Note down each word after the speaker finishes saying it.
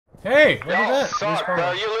Hey, look at Y'all that. suck,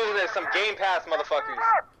 bro. You're losing to some Game Pass motherfuckers.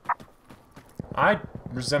 I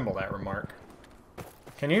resemble that remark.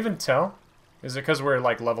 Can you even tell? Is it because we're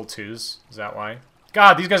like level 2s? Is that why?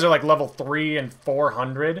 God, these guys are like level 3 and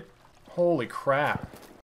 400. Holy crap.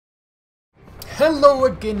 Hello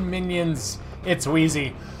again, minions. It's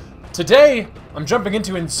Wheezy. Today, I'm jumping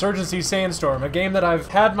into Insurgency Sandstorm, a game that I've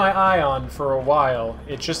had my eye on for a while.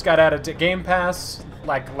 It just got added to Game Pass,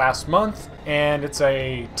 like, last month, and it's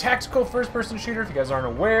a tactical first-person shooter, if you guys aren't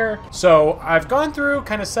aware. So, I've gone through,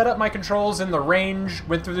 kind of set up my controls in the range,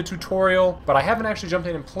 went through the tutorial, but I haven't actually jumped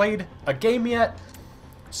in and played a game yet.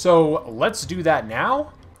 So, let's do that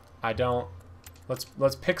now.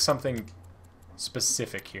 Let's pick something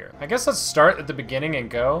specific here. I guess let's start at the beginning and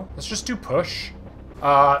go. Let's just do push.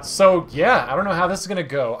 So yeah, I don't know how this is gonna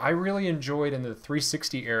go. I really enjoyed in the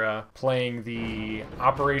 360 era playing the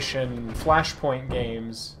Operation Flashpoint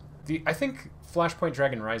games. I think Flashpoint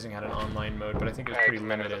Dragon Rising had an online mode, but I think it was pretty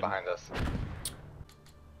limited. Behind us.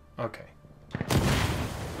 Okay.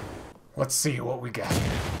 Let's see what we got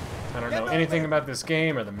here. I don't know anything about this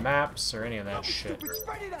game or the maps or any of that shit.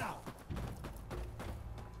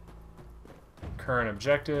 Current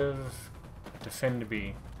objective, defend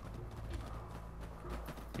B.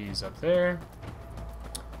 B's up there.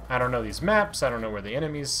 I don't know these maps. I don't know where the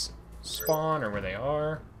enemies spawn or where they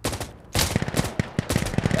are.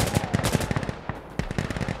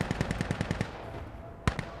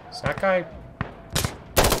 Is that guy?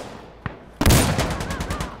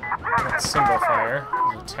 That's single fire.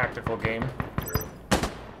 It's a tactical game.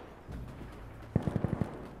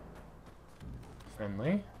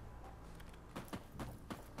 Friendly.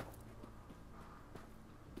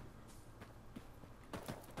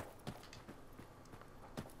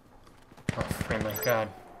 Oh, friendly. God.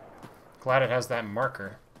 Glad it has that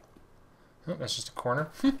marker. Oh, that's just a corner.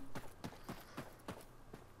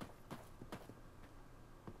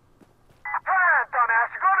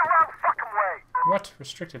 What?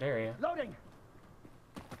 Restricted area? Loading.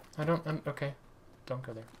 Okay. Don't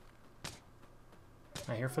go there.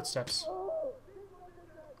 I hear footsteps.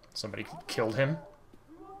 Somebody killed him.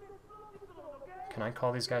 Can I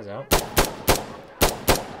call these guys out?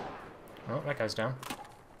 Oh, that guy's down.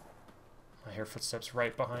 I hear footsteps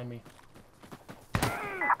right behind me.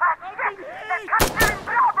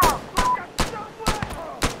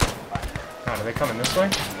 God, are they coming this way?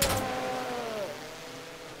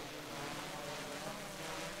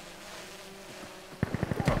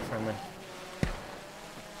 Oh, friendly.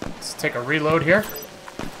 Let's take a reload here.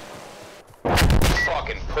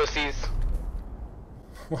 Fucking pussies.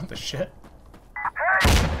 What the shit?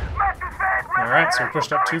 Alright, so we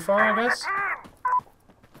pushed up too far, I guess?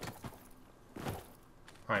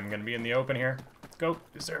 I'm gonna be in the open here. Go.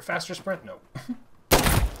 Is there a faster sprint? No.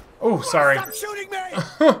 Oh, sorry. Stop shooting me!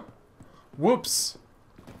 Whoops.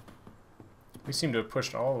 We seem to have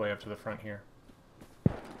pushed all the way up to the front here.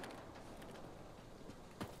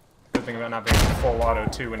 Good thing about not being full auto,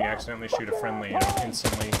 too, when you accidentally shoot a friendly, you don't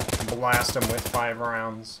instantly blast them with 5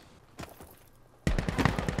 rounds.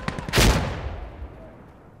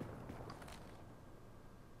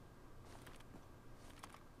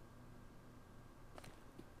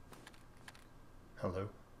 Hello?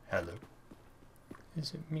 Hello?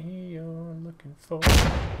 Is it me you're looking for?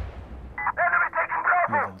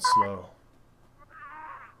 Moving slow.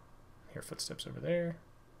 Hear footsteps over there.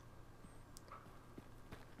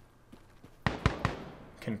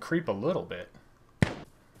 Can creep a little bit.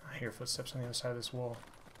 I hear footsteps on the other side of this wall.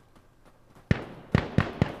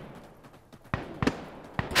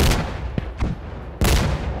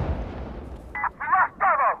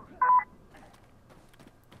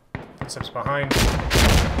 Footsteps behind.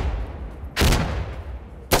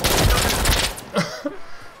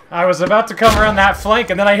 I was about to come around that flank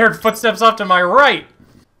and then I heard footsteps off to my right.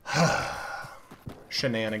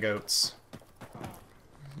 Shenanigans.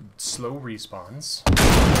 Slow respawns.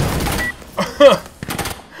 I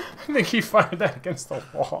think he fired that against the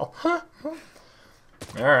wall.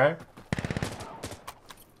 Alright.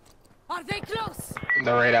 Are they close?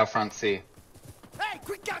 They're right out front C. Hey,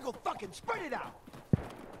 quick goggle, fucking spread it out.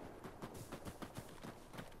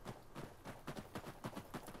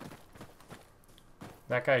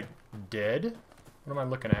 That guy dead? What am I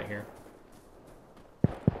looking at here?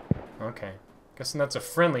 Okay. Guessing that's a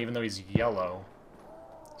friendly even though he's yellow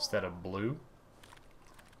instead of blue.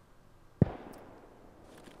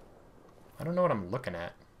 I don't know what I'm looking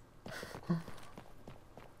at.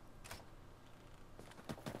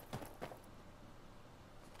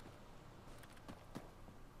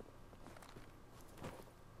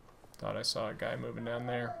 Thought I saw a guy moving down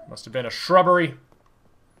there. Must have been a shrubbery.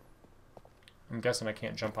 I'm guessing I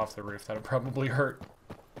can't jump off the roof. That'd probably hurt.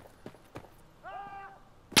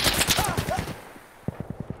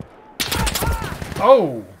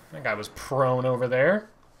 Oh! That guy was prone over there.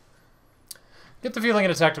 Get the feeling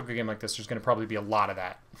in a tactical game like this, there's going to probably be a lot of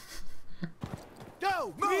that.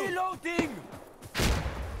 Go! Reloading!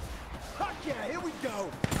 Fuck yeah, here we go!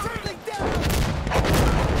 Dribbling down!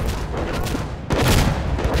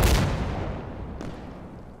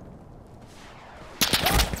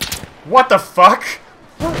 What the fuck?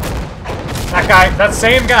 That guy, that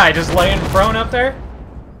same guy, just laying prone up there?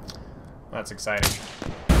 That's exciting.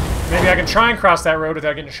 Maybe I can try and cross that road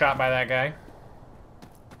without getting shot by that guy.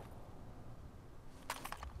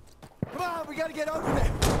 Come on, we gotta get over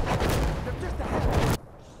there! They're just ahead.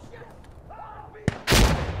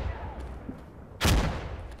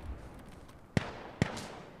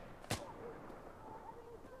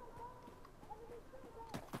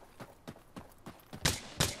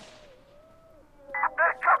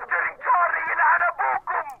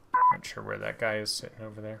 Not sure where that guy is sitting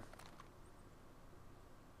over there.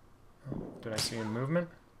 Oh, did I see a movement?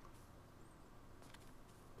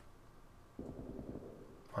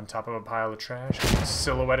 On top of a pile of trash,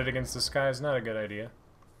 silhouetted against the sky is not a good idea.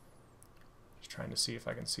 Just trying to see if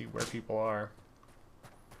I can see where people are.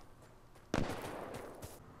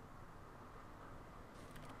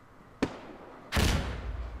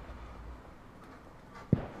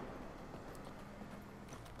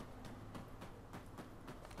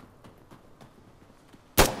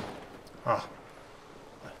 Ah.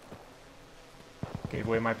 Gave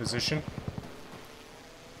away my position.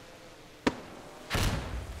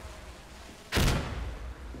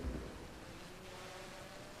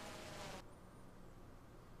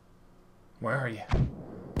 Where are you?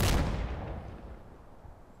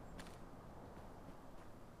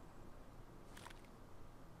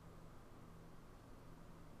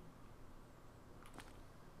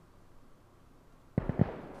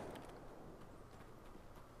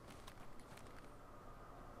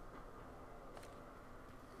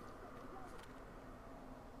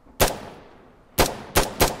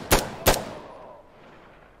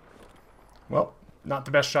 Well, not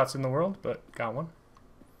the best shots in the world, but got one.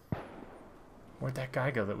 Where'd that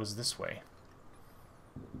guy go that was this way?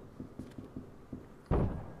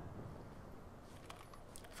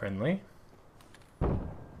 Friendly.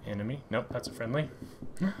 Enemy. Nope, that's a friendly.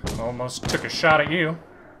 Almost took a shot at you.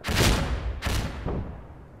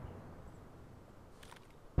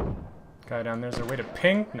 Guy down there's a way to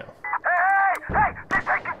ping? No. Hey! They're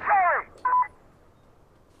taking Charlie!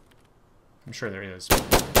 I'm sure there is.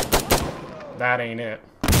 That ain't it.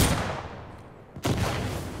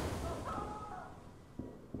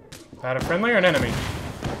 Is that a friendly or an enemy?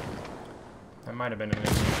 That might have been an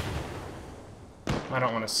enemy. I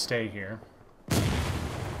don't want to stay here.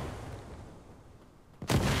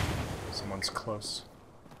 Someone's close.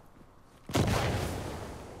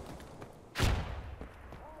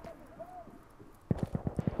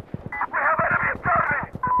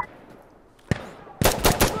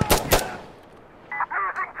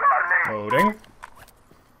 Loading.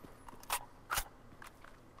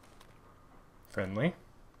 Friendly. I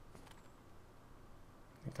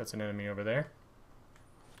think that's an enemy over there.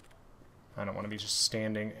 I don't want to be just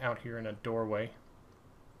standing out here in a doorway.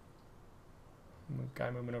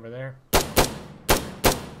 Guy moving over there.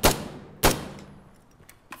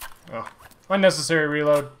 Oh, unnecessary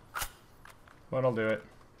reload. But I'll do it.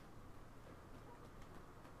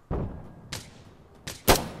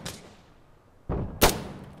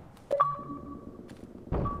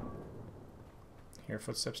 Hear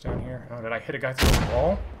footsteps down here. Oh, did I hit a guy through the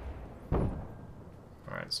wall?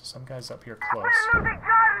 Alright, so some guy's up here close.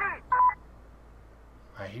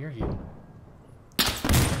 I hear you.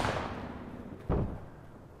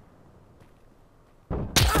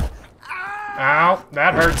 Ow,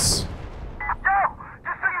 that hurts.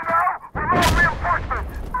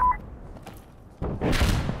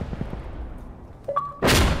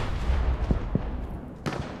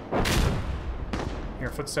 Hear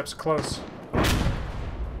footsteps close.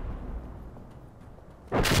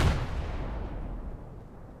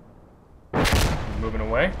 Moving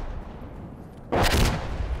away.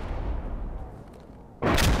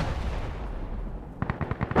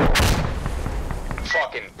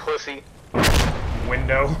 Fucking pussy.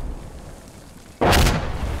 Window.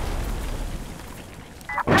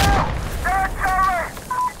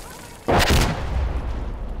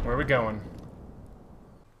 Where are we going?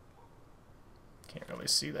 Can't really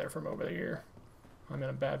see there from over here. I'm in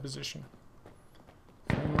a bad position.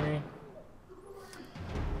 Friendly.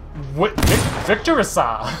 What?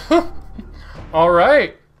 Victorissa!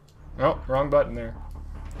 Alright! Oh, wrong button there.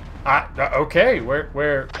 Okay,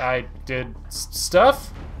 where I did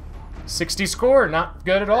stuff. 60 score, not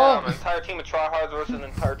good at all. An entire team of tryhards versus an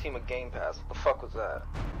entire team of Game Pass. What the fuck was that?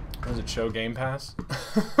 Does it show Game Pass?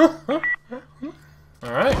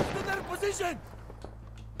 Alright.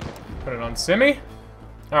 Put it on Simi.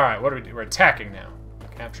 Alright, what do we do? We're attacking now.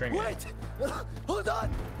 Capturing it. Hold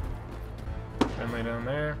on. Friendly down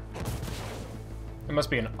there. It must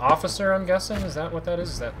be an officer, I'm guessing. Is that what that is?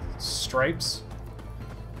 Is that stripes?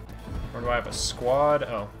 Or do I have a squad?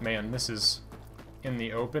 Oh, man, this is in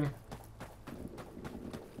the open.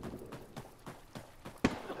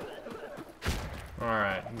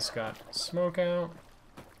 Alright, he's got smoke out.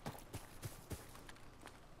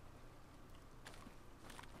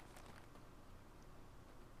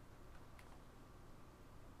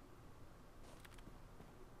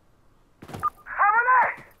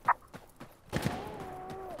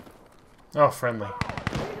 Oh, friendly.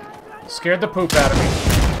 Scared the poop out of me.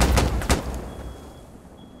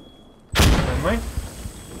 Friendly.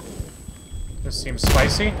 This seems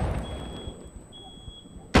spicy.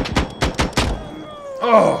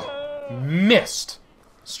 Oh! Missed!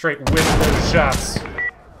 Straight whiffed those shots.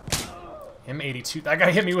 M82. That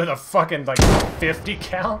guy hit me with a fucking, like, 50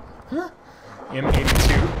 cal?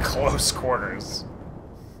 M82. Close quarters.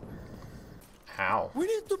 Ow. We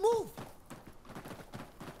need to move.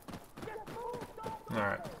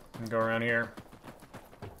 Alright. Go around here.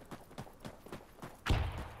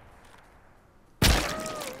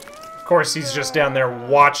 Of course, he's just down there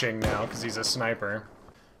watching now, because he's a sniper.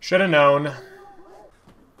 Should have known.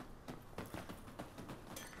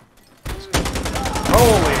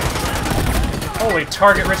 Holy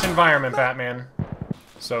target-rich environment, Batman.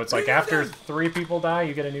 So it's like after 3 people die,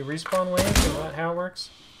 you get a new respawn wave? Is that how it works?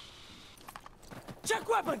 Check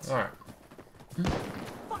weapons. Alright.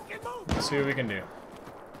 Let's see what we can do.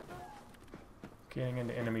 Getting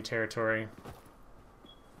into enemy territory.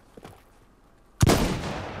 Friendly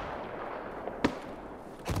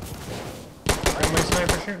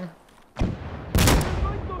sniper shooting.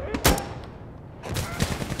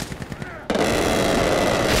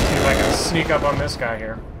 See if I can sneak up on this guy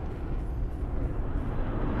here.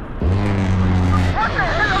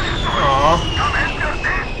 Aww.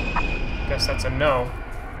 Guess that's a no.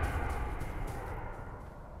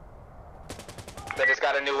 They just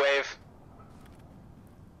got a new wave.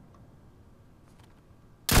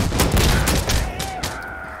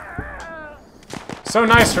 So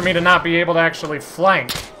nice for me to not be able to actually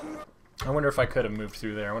flank. I wonder if I could have moved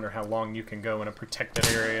through there. I wonder how long you can go in a protected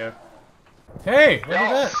area. Hey, look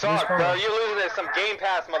at that. Suck, bro. You losing to some Game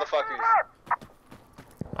Pass motherfuckers.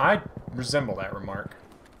 I resemble that remark.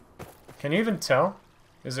 Can you even tell?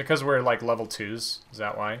 Is it because we're like level 2s? Is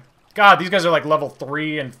that why? God, these guys are like level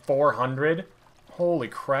 3 and 400. Holy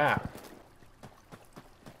crap.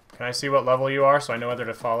 Can I see what level you are so I know whether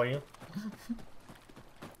to follow you?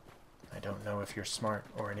 I don't know if you're smart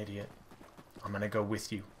or an idiot. I'm gonna go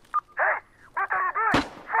with you. Hey, what are you doing?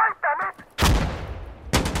 Fight, damn it!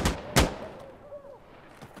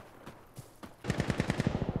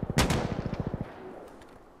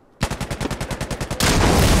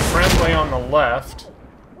 Friendly on the left.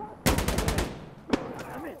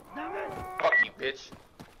 Fuck you, bitch.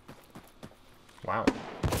 Wow.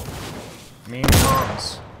 Mean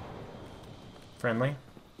bombs. Friendly.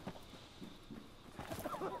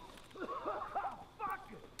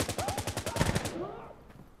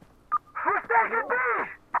 Who's taking B?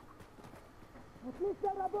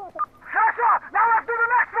 Sasha, now let's do the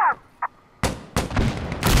next one!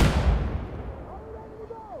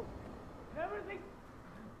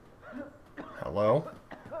 Hello?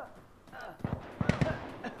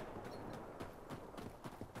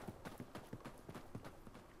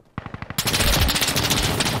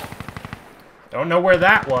 Don't know where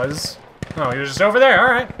that was. Oh, he was just over there.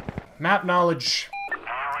 Alright. Map knowledge.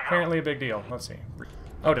 Apparently a big deal. Let's see.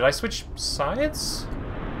 Oh, did I switch sides?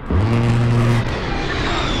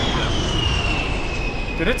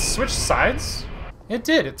 Did it switch sides? It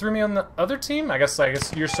did. It threw me on the other team? I guess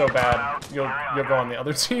you're so bad. You'll go on the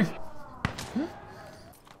other team.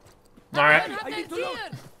 Alright.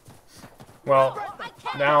 Well,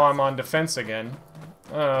 now I'm on defense again.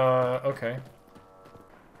 Okay.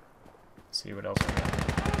 Let's see what else we got.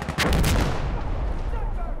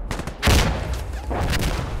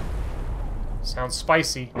 Sounds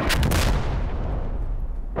spicy.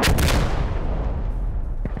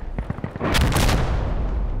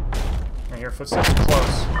 I hear footsteps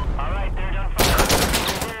close. Alright, they're done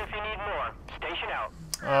firing. If you need more, station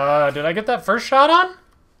out. Did I get that first shot on?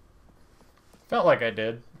 Felt like I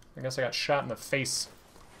did. I guess I got shot in the face.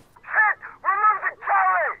 Shit, we're losing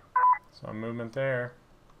Charlie! Some movement there.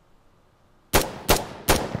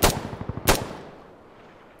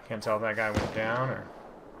 Can't tell if that guy went down or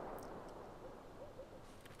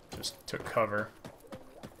just took cover.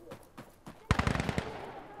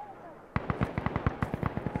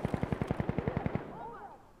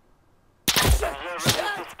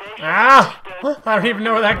 Ah! I don't even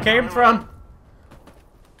know where that came from.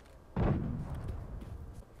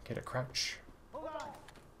 Get a crouch.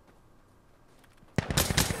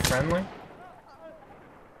 Friendly.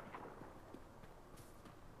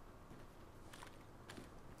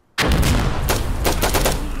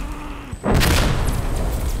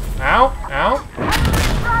 Ow! Ow!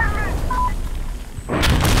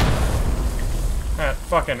 That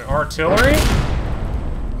fucking artillery?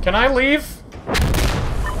 Can I leave?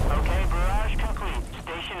 Okay, barrage complete.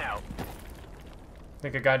 Station out. I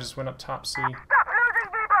think a guy just went up top C. Stop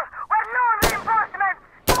losing people! We're no reinforcements!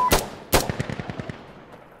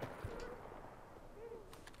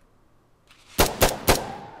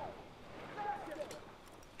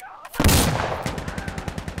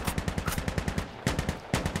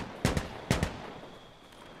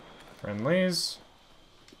 Friendlies.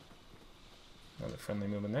 Another friendly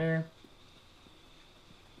moving there.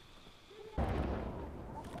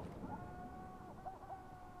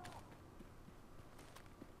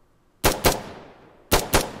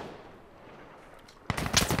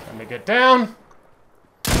 Time to get down.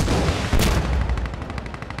 I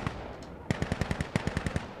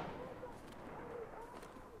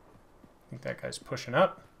think that guy's pushing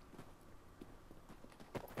up.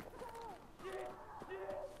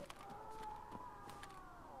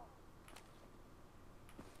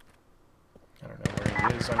 I don't know where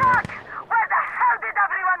he is on here. Where the hell did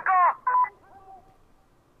everyone go?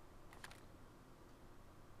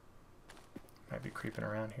 Might be creeping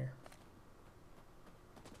around here.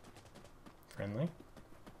 Friendly.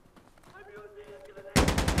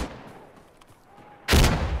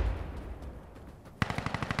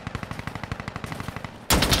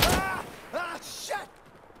 Ah, shit!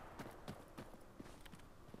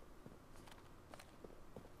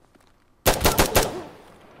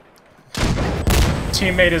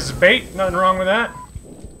 Teammate is bait. Nothing wrong with that.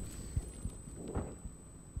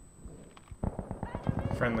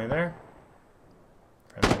 Friendly there.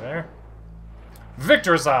 Friendly there.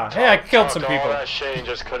 Victorza! Hey, I killed some All people. that shit and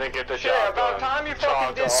just couldn't get the Yeah, job about done. time you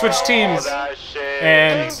fucking did Switch all teams. That shit.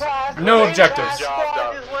 And no objectives. Job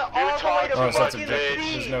done. You talk Oh, too so that's much, objective.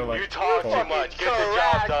 bitch. There's no, like, You talk goal. too much. Get the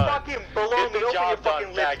job done. Fucking blow Get me the open your job done,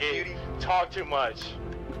 fucking lips, faggot. beauty. Talk too much.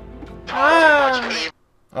 Ah.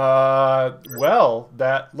 Well,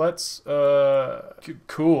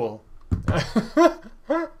 cool.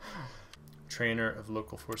 Trainer of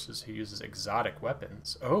local forces who uses exotic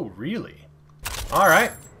weapons. Oh, really?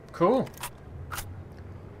 Alright, cool.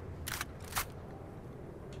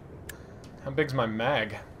 How big's my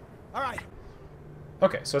mag? All right.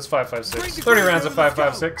 Okay, so it's 5.56. 30 rounds of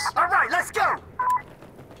 5.56. All right, let's go!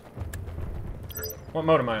 What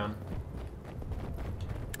mode am I on?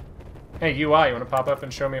 Hey, UI, you want to pop up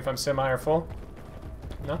and show me if I'm semi or full?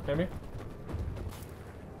 No, maybe?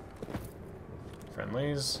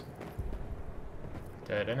 Friendlies.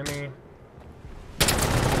 Dead enemy.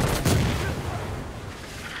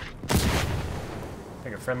 I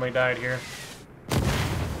think a friendly died here.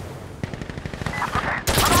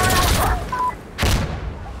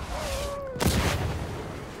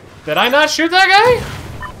 Did I not shoot that guy?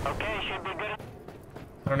 Okay, should be good.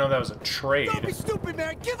 I don't know if that was a trade. Don't be stupid,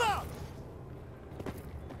 man. Give up.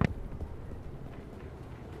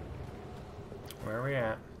 Where are we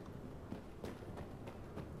at?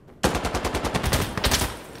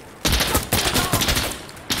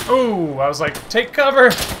 Ooh, I was like, take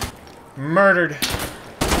cover! Murdered.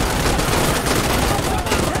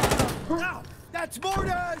 Ow, that's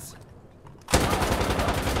mortars.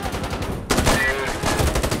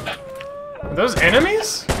 Are those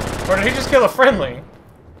enemies? Or did he just kill a friendly?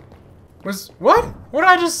 What? What did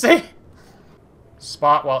I just say?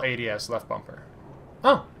 Spot while ADS, left bumper.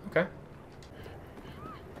 Oh, okay.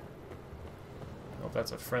 Oh, if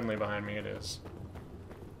that's a friendly behind me, it is.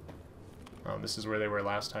 Oh, this is where they were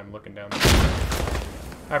last time, looking down there.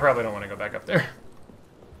 I probably don't want to go back up there.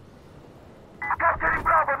 Capturing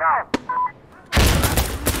Bravo now!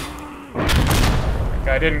 That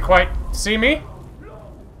guy didn't quite see me.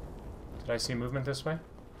 Did I see movement this way?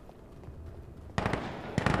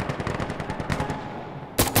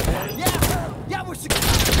 Yeah, we're secure.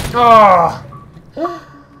 Oh!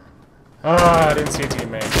 Ah, I didn't see a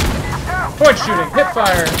teammate. Point shooting, hip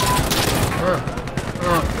fire.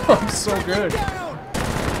 I'm so good.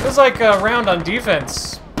 Feels like a round on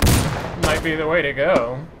defense might be the way to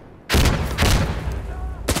go.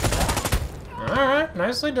 Alright,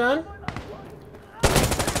 nicely done.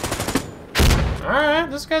 Alright,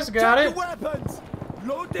 this guy's got Check it. the weapons!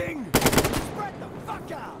 Loading! Spread the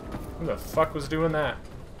fuck out! Who the fuck was doing that?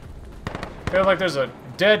 Feel like there's a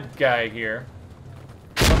dead guy here.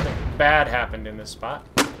 Something bad happened in this spot.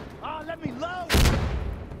 Ah, let me load!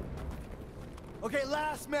 Okay,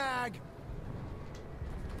 last mag!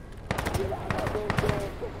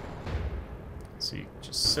 Is he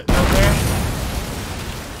just sitting up there?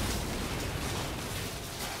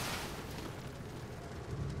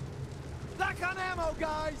 Back on ammo,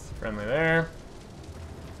 guys! Friendly there.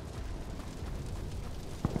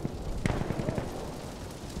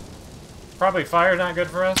 Probably fire not good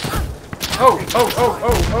for us. Oh, oh, oh,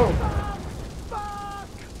 oh, oh. Fuck!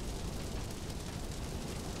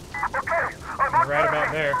 Right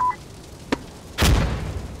about there.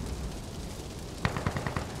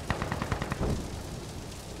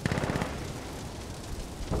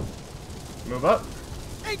 Move up.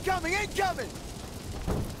 Incoming! Incoming!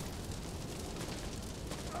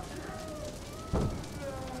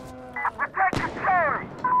 We're taking Charlie.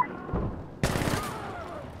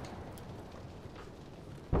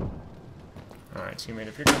 Alright, teammate,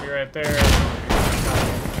 if you're gonna be right there.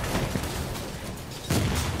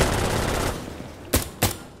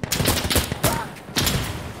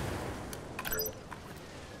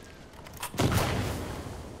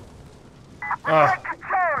 Ugh. Taking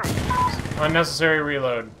Charlie. Unnecessary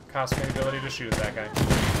reload. Cost me the ability to shoot that guy.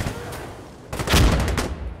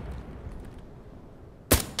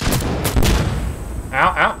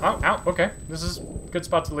 Ow, ow, ow, ow. Okay, this is a good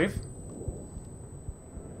spot to leave.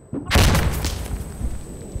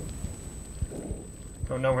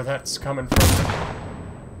 Don't know where that's coming from.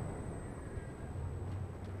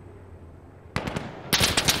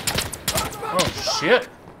 Oh, shit.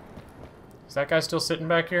 Is that guy still sitting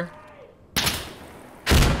back here?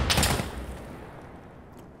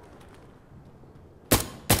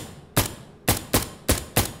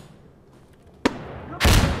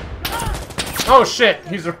 Oh shit!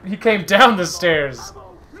 He came down the stairs.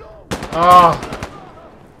 Oh,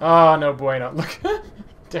 oh no bueno. Look,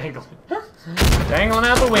 dangling, dangling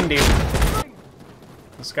out the window.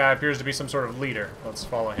 This guy appears to be some sort of leader. Let's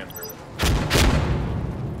follow him.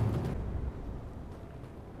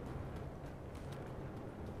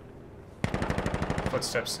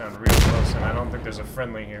 Footsteps sound real close, and I don't think there's a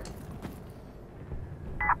friendly here.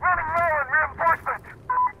 Running low on reinforcement.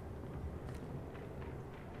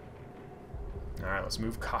 Alright, let's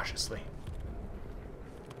move cautiously.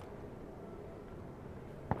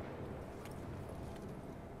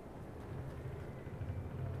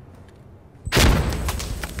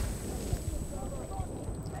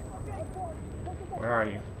 Where are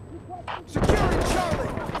you? Securing Charlie!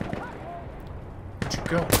 Where'd you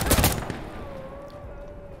go?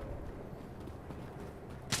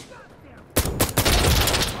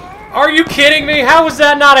 Are you kidding me? How was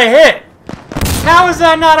that not a hit? How is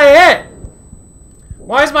that not a hit?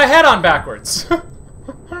 Why is my head on backwards? I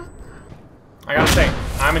gotta say,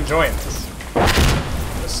 I'm enjoying this.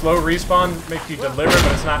 The slow respawn makes you deliver,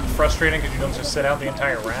 but it's not frustrating because you don't just sit out the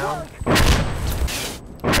entire round.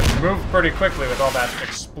 I move pretty quickly with all that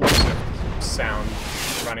explosive sound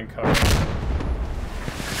running cover.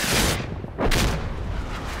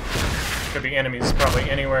 Could be enemies probably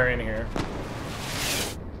anywhere in here.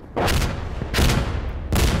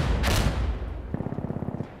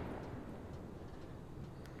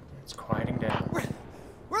 It's quieting down.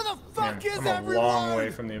 Where the fuck is I'm everyone? a long way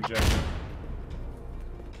from the objective.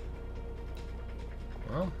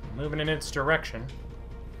 Well, moving in its direction.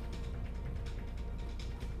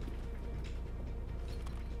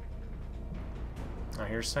 I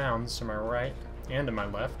hear sounds to my right and to my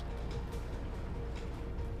left.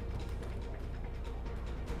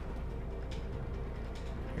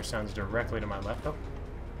 I hear sounds directly to my left. Oh.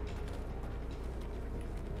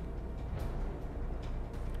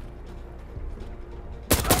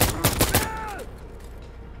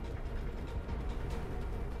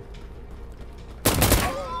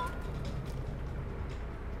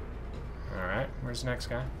 Alright, where's the next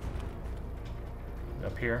guy?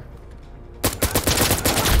 Up here.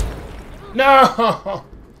 No!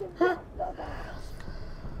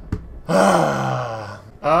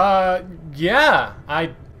 Yeah,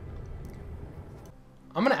 I'm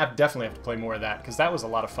gonna definitely have to play more of that, because that was a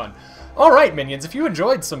lot of fun. Alright, minions, if you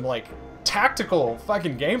enjoyed some, like, tactical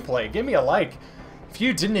fucking gameplay, give me a like. If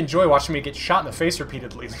you didn't enjoy watching me get shot in the face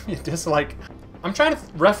repeatedly, leave me a dislike. I'm trying to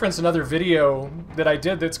reference another video that I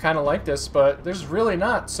did that's kind of like this, but there's really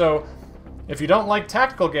not, so if you don't like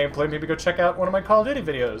tactical gameplay, maybe go check out one of my Call of Duty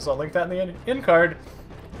videos. I'll link that in the end card.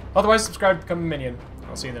 Otherwise, subscribe, become a minion.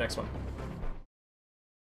 I'll see you in the next one.